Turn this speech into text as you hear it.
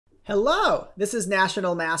Hello, this is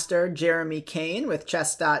National Master Jeremy Kane with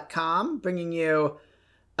Chess.com, bringing you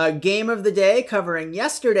a game of the day covering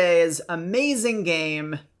yesterday's amazing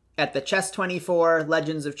game at the Chess.24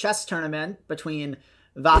 Legends of Chess tournament between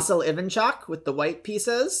Vasyl Ivanchuk with the white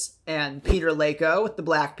pieces and Peter Leko with the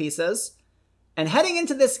black pieces. And heading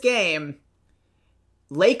into this game,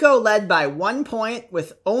 Leko led by 1 point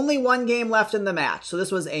with only one game left in the match. So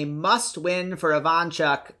this was a must-win for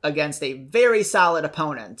Ivanchuk against a very solid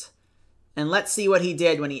opponent. And let's see what he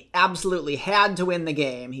did when he absolutely had to win the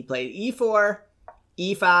game. He played e4,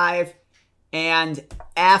 e5, and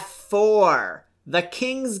f4. The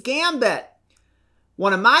King's Gambit.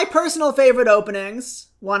 One of my personal favorite openings,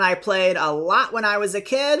 one I played a lot when I was a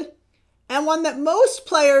kid, and one that most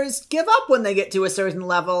players give up when they get to a certain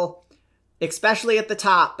level, especially at the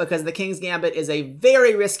top, because the King's Gambit is a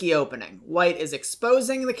very risky opening. White is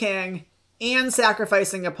exposing the king and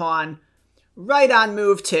sacrificing a pawn right on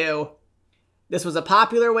move 2. This was a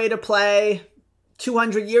popular way to play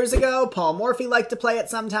 200 years ago. Paul Morphy liked to play it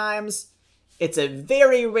sometimes. It's a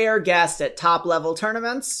very rare guest at top-level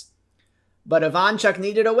tournaments. But Ivanchuk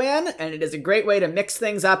needed a win, and it is a great way to mix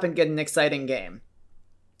things up and get an exciting game.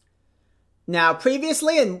 Now,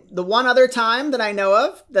 previously, and the one other time that I know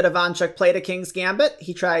of that Ivanchuk played a King's Gambit,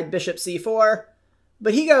 he tried bishop c4,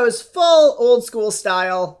 but he goes full old-school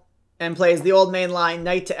style and plays the old main line,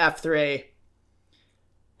 knight to f3.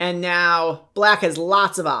 And now black has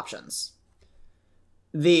lots of options.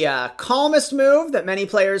 The calmest move that many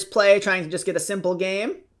players play trying to just get a simple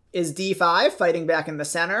game is d5, fighting back in the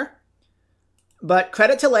center. But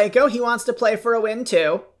credit to Leko, he wants to play for a win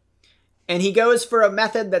too. And he goes for a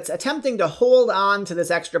method that's attempting to hold on to this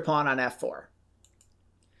extra pawn on f4.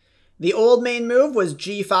 The old main move was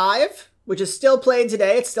g5, which is still played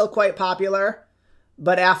today. It's still quite popular.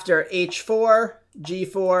 But after h4,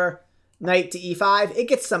 g4, knight to e5, it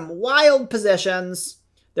gets some wild positions.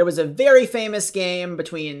 There was a very famous game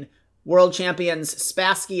between world champions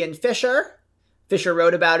Spassky and Fischer. Fischer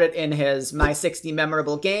wrote about it in his My 60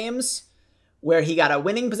 Memorable Games, where he got a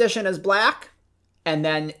winning position as black and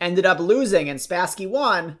then ended up losing, and Spassky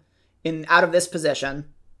won out of this position.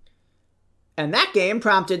 And that game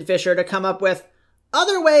prompted Fischer to come up with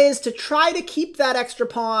other ways to try to keep that extra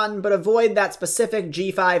pawn but avoid that specific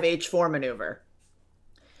g5 h4 maneuver.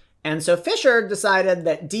 And so Fischer decided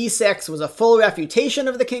that d6 was a full refutation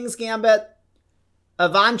of the King's Gambit.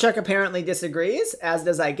 Ivanchuk apparently disagrees, as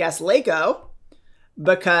does, I guess, Leko,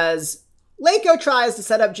 because Leko tries to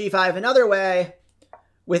set up g5 another way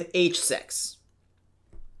with h6.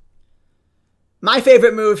 My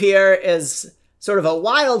favorite move here is sort of a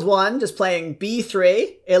wild one, just playing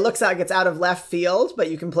b3. It looks like it's out of left field,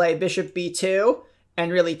 but you can play bishop b2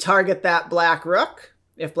 and really target that black rook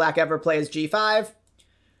if black ever plays g5.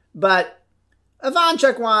 But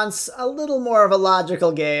Ivanchuk wants a little more of a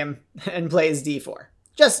logical game and plays d4.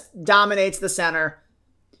 Just dominates the center.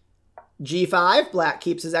 g5, black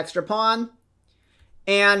keeps his extra pawn.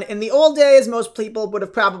 And in the old days, most people would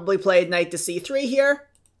have probably played knight to c3 here.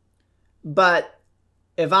 But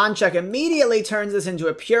Ivanchuk immediately turns this into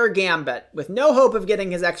a pure gambit with no hope of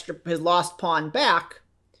getting his lost pawn back.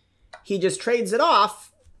 He just trades it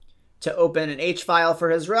off to open an h-file for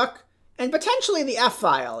his rook, and potentially the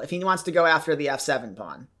f-file if he wants to go after the f7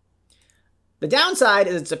 pawn. The downside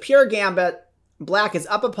is it's a pure gambit. Black is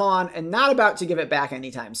up a pawn and not about to give it back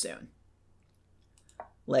anytime soon.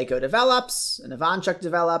 Leko develops, and Ivanchuk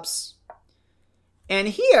develops. And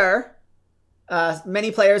here,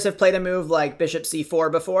 many players have played a move like bishop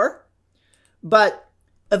c4 before. But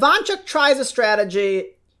Ivanchuk tries a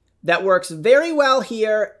strategy that works very well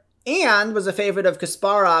here and was a favorite of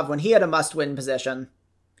Kasparov when he had a must-win position.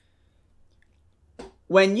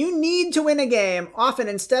 When you need to win a game, often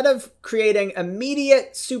instead of creating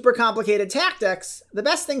immediate, super complicated tactics, the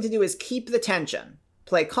best thing to do is keep the tension.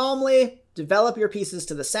 Play calmly, develop your pieces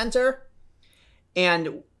to the center,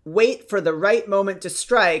 and wait for the right moment to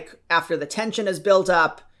strike after the tension is built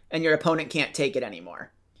up and your opponent can't take it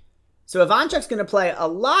anymore. So Ivanchuk's going to play a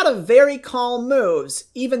lot of very calm moves,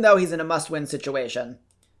 even though he's in a must-win situation.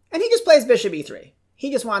 And he just plays bishop e3.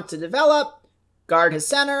 He just wants to develop, guard his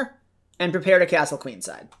center, and prepare to castle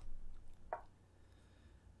queenside.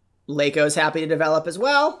 Leko's happy to develop as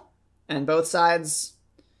well, and both sides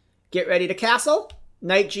get ready to castle.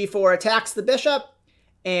 Knight g4 attacks the bishop,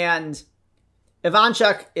 and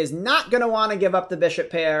Ivanchuk is not going to want to give up the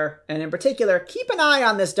bishop pair, and in particular, keep an eye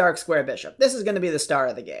on this dark square bishop. This is going to be the star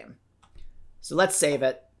of the game. So let's save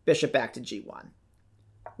it. Bishop back to g1.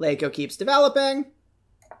 Leko keeps developing.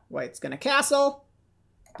 White's going to castle.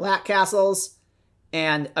 Black castles.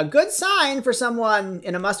 And a good sign for someone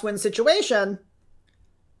in a must-win situation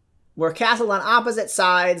We're castled on opposite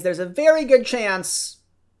sides. There's a very good chance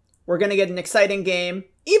we're going to get an exciting game.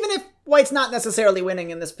 Even if white's not necessarily winning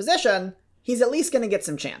in this position, he's at least going to get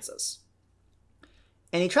some chances.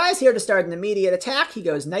 And he tries here to start an immediate attack. He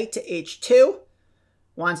goes knight to h2,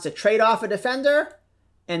 wants to trade off a defender,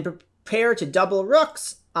 and prepare to double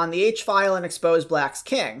rooks on the h-file and expose black's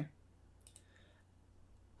king.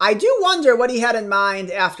 I do wonder what he had in mind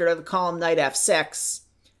after the calm knight f6.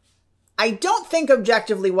 I don't think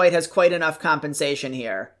objectively white has quite enough compensation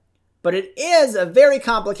here, but it is a very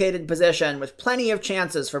complicated position with plenty of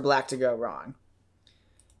chances for black to go wrong.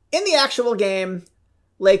 In the actual game,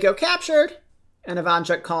 Leko captured, and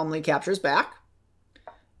Ivanchuk calmly captures back.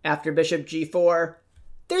 After bishop g4,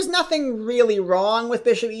 there's nothing really wrong with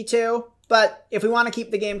bishop e2, but if we want to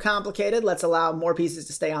keep the game complicated, let's allow more pieces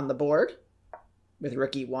to stay on the board with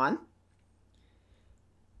rook e1.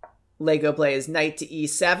 Leko plays knight to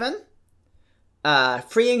e7,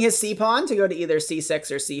 freeing his c-pawn to go to either c6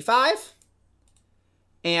 or c5,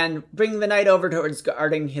 and bring the knight over towards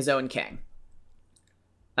guarding his own king.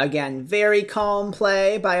 Again, very calm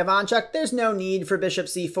play by Ivanchuk. There's no need for bishop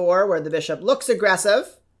c4, where the bishop looks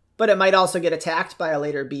aggressive, but it might also get attacked by a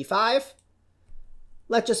later b5.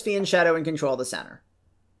 Let's just fianchetto and control the center.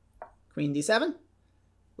 Queen d7.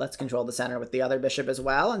 Let's control the center with the other bishop as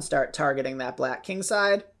well and start targeting that black king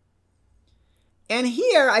side. And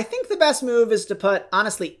here, I think the best move is to put,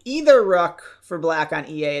 honestly, either rook for black on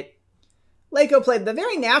e8. Leko played the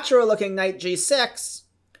very natural-looking knight g6,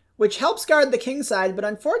 which helps guard the king side, but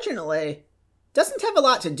unfortunately doesn't have a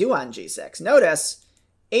lot to do on g6. Notice,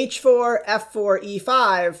 h4, f4,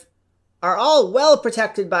 e5 are all well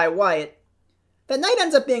protected by white. That knight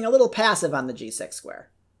ends up being a little passive on the g6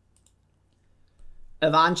 square.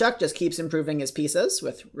 Ivanchuk just keeps improving his pieces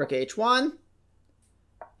with rook h1.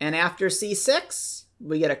 And after c6,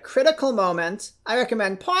 we get a critical moment. I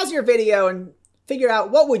recommend pause your video and figure out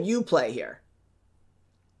what would you play here.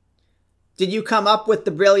 Did you come up with the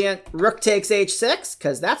brilliant rook takes h6?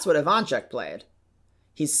 Because that's what Ivanchuk played.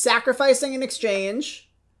 He's sacrificing an exchange,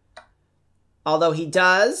 although he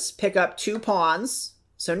does pick up 2 pawns.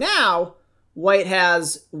 So now white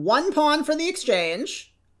has 1 pawn for the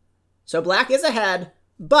exchange. So black is ahead,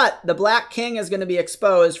 but the black king is going to be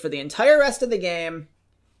exposed for the entire rest of the game.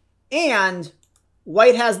 And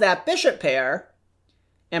white has that bishop pair,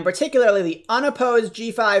 and particularly the unopposed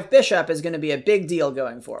g5 bishop is going to be a big deal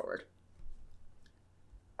going forward.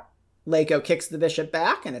 Leko kicks the bishop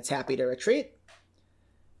back, and it's happy to retreat.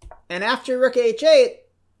 And after rook h8,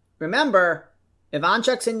 remember,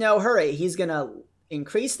 Ivanchuk's in no hurry. He's going to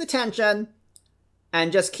increase the tension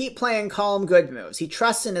and just keep playing calm, good moves. He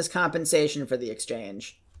trusts in his compensation for the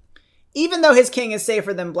exchange. Even though his king is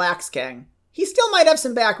safer than black's king, he still might have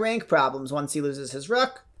some back rank problems once he loses his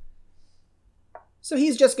rook. So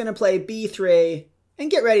he's just going to play b3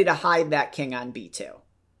 and get ready to hide that king on b2.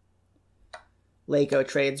 Leko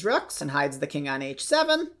trades rooks and hides the king on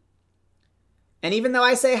h7. And even though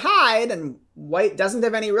I say hide, and white doesn't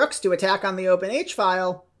have any rooks to attack on the open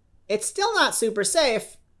h-file, it's still not super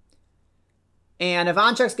safe. And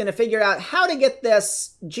Ivanchuk's going to figure out how to get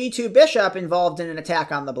this g2 bishop involved in an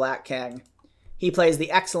attack on the black king. He plays the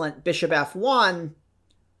excellent bishop f1,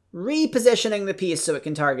 repositioning the piece so it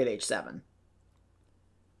can target h7.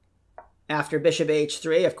 After bishop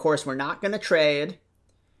h3, of course, we're not going to trade.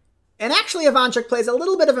 And actually, Ivanchuk plays a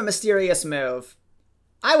little bit of a mysterious move.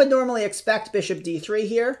 I would normally expect bishop d3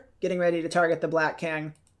 here, getting ready to target the black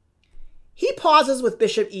king. He pauses with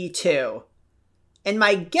bishop e2. And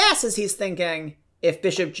my guess is he's thinking, if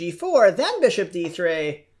bishop g4, then bishop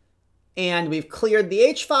d3, and we've cleared the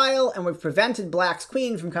h-file, and we've prevented black's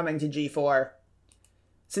queen from coming to g4.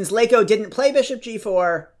 Since Leko didn't play bishop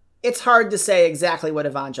g4, it's hard to say exactly what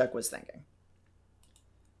Ivanchuk was thinking.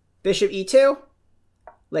 Bishop e2.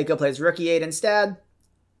 Leko plays rook e8 instead.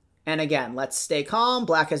 And again, let's stay calm.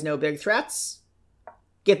 Black has no big threats.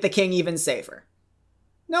 Get the king even safer.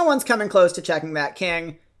 No one's coming close to checking that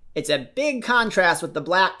king. It's a big contrast with the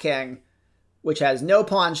black king, which has no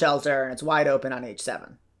pawn shelter, and it's wide open on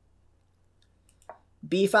h7.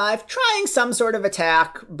 b5, trying some sort of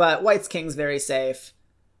attack, but white's king's very safe.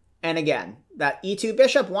 And again, that e2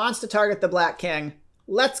 bishop wants to target the black king.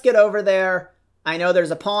 Let's get over there. I know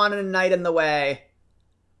there's a pawn and a knight in the way,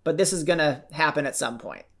 but this is going to happen at some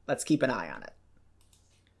point. Let's keep an eye on it.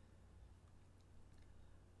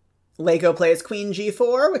 Leko plays queen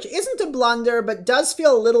g4, which isn't a blunder, but does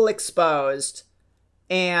feel a little exposed.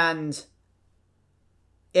 And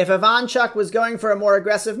if Ivanchuk was going for a more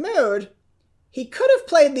aggressive mood, he could have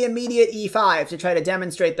played the immediate e5 to try to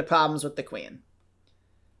demonstrate the problems with the queen.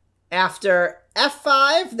 After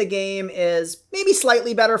f5, the game is maybe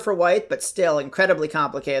slightly better for white, but still incredibly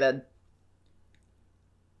complicated.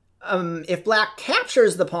 If black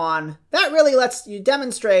captures the pawn, that really lets you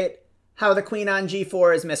demonstrate how the queen on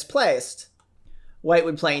g4 is misplaced. White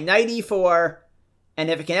would play knight e4, and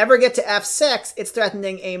if it can ever get to f6, it's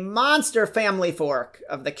threatening a monster family fork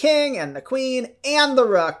of the king and the queen and the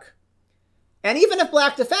rook. And even if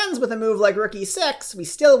black defends with a move like rook e6, we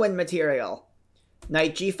still win material.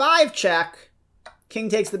 Knight g5 check, king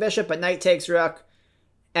takes the bishop, but knight takes rook,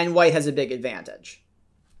 and white has a big advantage.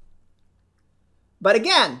 But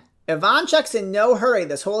again, Ivanchuk's in no hurry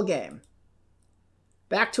this whole game.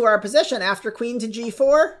 Back to our position after queen to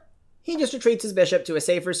g4, he just retreats his bishop to a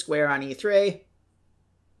safer square on e3.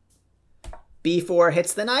 b4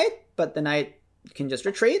 hits the knight, but the knight can just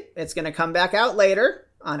retreat. It's going to come back out later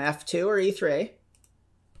on f2 or e3.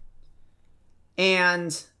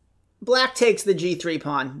 And black takes the g3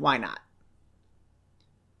 pawn. Why not?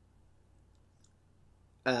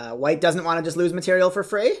 White doesn't want to just lose material for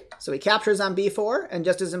free, so he captures on b4, and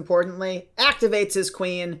just as importantly, activates his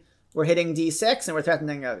queen. We're hitting d6, and we're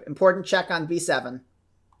threatening an important check on b7.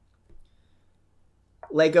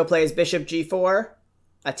 Leko plays bishop g4,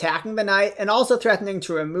 attacking the knight, and also threatening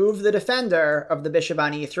to remove the defender of the bishop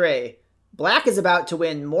on e3. Black is about to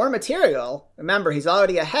win more material. Remember, he's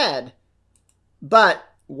already ahead, but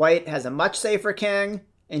white has a much safer king,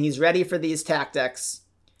 and he's ready for these tactics.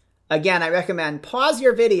 Again, I recommend pause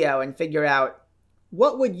your video and figure out,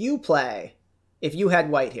 what would you play if you had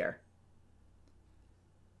white here?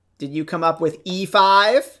 Did you come up with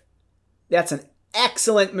e5? That's an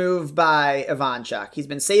excellent move by Ivanchuk. He's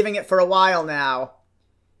been saving it for a while now.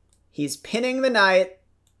 He's pinning the knight.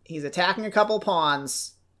 He's attacking a couple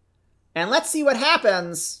pawns. And let's see what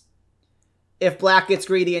happens if black gets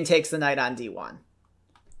greedy and takes the knight on d1.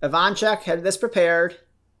 Ivanchuk had this prepared.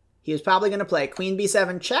 He was probably going to play queen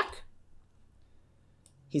b7 check.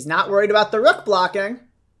 He's not worried about the rook blocking.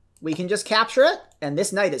 We can just capture it, and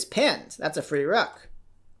this knight is pinned. That's a free rook.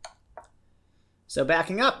 So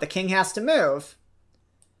backing up, the king has to move.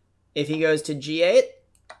 If he goes to g8,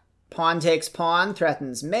 pawn takes pawn,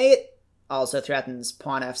 threatens mate, also threatens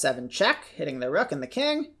pawn f7 check, hitting the rook and the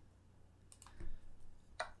king.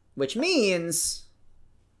 Which means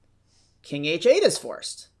king h8 is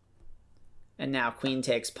forced. And now queen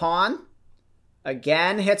takes pawn,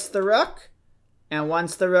 again hits the rook, and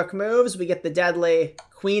once the rook moves, we get the deadly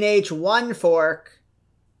queen h1 fork.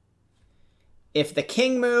 If the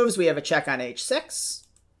king moves, we have a check on h6.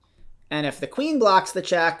 And if the queen blocks the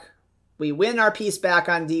check, we win our piece back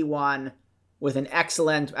on d1 with an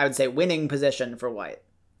excellent, I would say, winning position for white.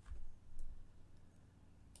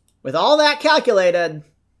 With all that calculated,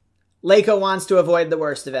 Leko wants to avoid the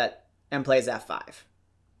worst of it and plays f5.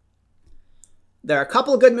 There are a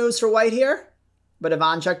couple good moves for white here, but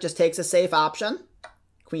Ivanchuk just takes a safe option.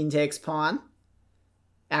 Queen takes pawn.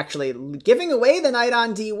 Actually giving away the knight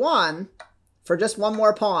on d1 for just one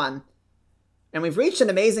more pawn. And we've reached an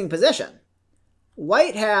amazing position.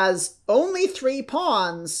 White has only 3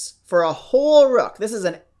 pawns for a whole rook. This is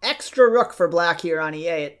an extra rook for black here on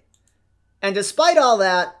e8. And despite all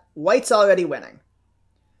that, white's already winning.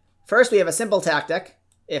 First, we have a simple tactic.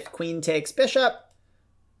 If queen takes bishop,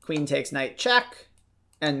 queen takes knight check,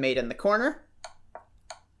 and mate in the corner.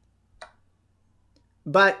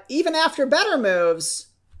 But even after better moves,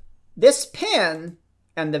 this pin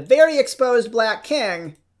and the very exposed black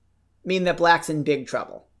king mean that black's in big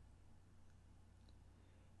trouble.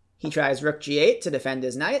 He tries rook g8 to defend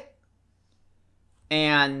his knight.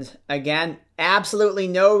 And again, absolutely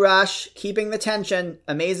no rush, keeping the tension.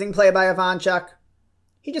 Amazing play by Ivanchuk.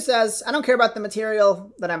 He just says, I don't care about the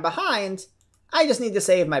material that I'm behind. I just need to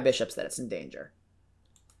save my bishops that it's in danger.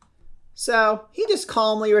 So he just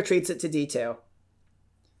calmly retreats it to d2.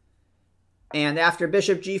 And after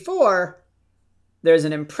bishop g4, there's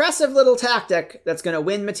an impressive little tactic that's going to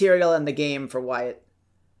win material in the game for white.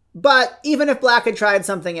 But even if black had tried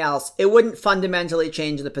something else, it wouldn't fundamentally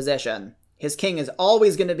change the position. His king is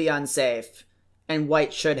always going to be unsafe, and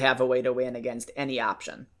white should have a way to win against any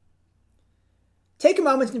option. Take a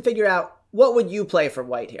moment and figure out, what would you play for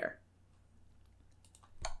white here?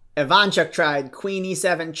 Ivanchuk tried queen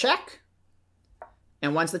e7 check,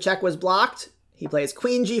 and once the check was blocked, he plays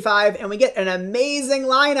queen g5, and we get an amazing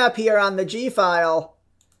lineup here on the g file.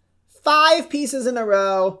 5 pieces in a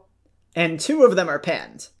row, and 2 of them are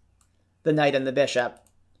pinned. The knight and the bishop.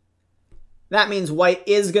 That means white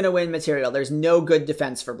is going to win material. There's no good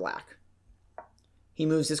defense for black. He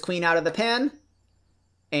moves his queen out of the pin,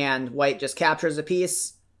 and white just captures a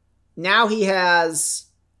piece. Now he has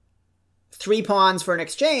 3 pawns for an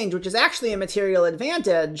exchange, which is actually a material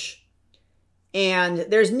advantage. And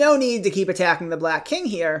there's no need to keep attacking the black king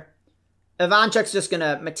here. Ivanchuk's just going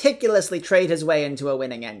to meticulously trade his way into a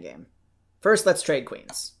winning endgame. First, let's trade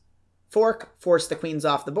queens. Fork, force the queens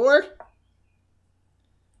off the board.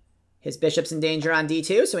 His bishop's in danger on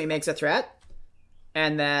d2, so he makes a threat.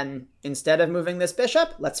 And then, instead of moving this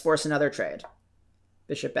bishop, let's force another trade.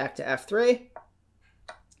 Bishop back to f3.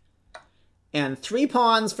 And 3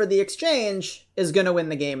 pawns for the exchange is going to win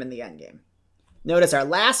the game in the endgame. Notice our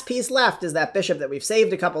last piece left is that bishop that we've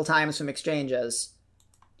saved a couple times from exchanges.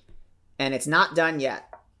 And it's not done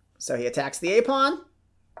yet. So he attacks the a-pawn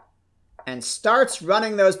and starts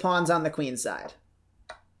running those pawns on the queen side.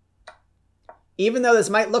 Even though this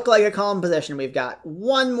might look like a calm position, we've got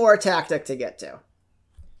one more tactic to get to.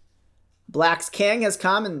 Black's king has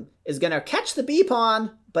come and is going to catch the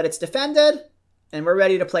b-pawn, but it's defended, and we're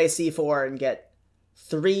ready to play c4 and get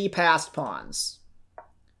 3 passed pawns.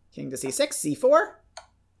 King to c6, c4.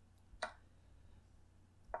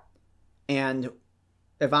 And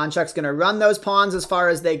Ivanchuk's going to run those pawns as far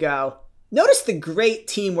as they go. Notice the great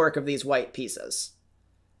teamwork of these white pieces.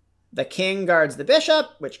 The king guards the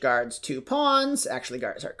bishop, which guards 2 pawns. Actually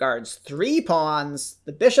guards 3 pawns.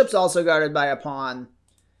 The bishop's also guarded by a pawn.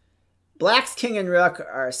 Black's king and rook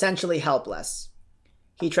are essentially helpless.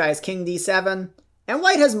 He tries king d7, and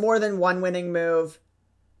white has more than one winning move.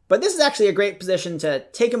 But this is actually a great position to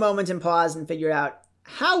take a moment and pause and figure out,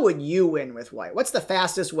 how would you win with white? What's the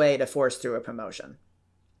fastest way to force through a promotion?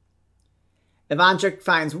 Ivanchuk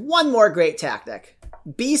finds one more great tactic.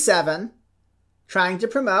 b7, trying to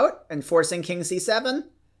promote and forcing king c7.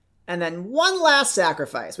 And then one last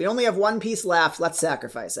sacrifice. We only have one piece left. Let's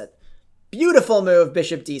sacrifice it. Beautiful move,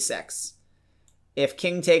 bishop d6. If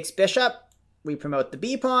king takes bishop, we promote the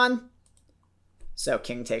b-pawn. So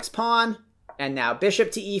king takes pawn. And now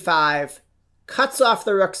bishop to e5. Cuts off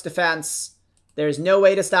the rook's defense. There's no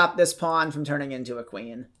way to stop this pawn from turning into a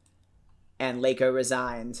queen. And Leko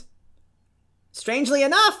resigned. Strangely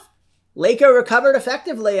enough, Leko recovered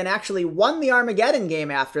effectively and actually won the Armageddon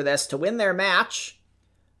game after this to win their match.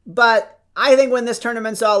 But I think when this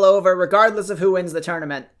tournament's all over, regardless of who wins the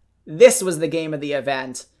tournament, this was the game of the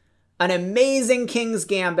event. An amazing King's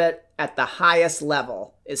Gambit at the highest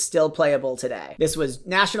level is still playable today. This was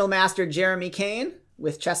National Master Jeremy Kane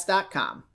with Chess.com.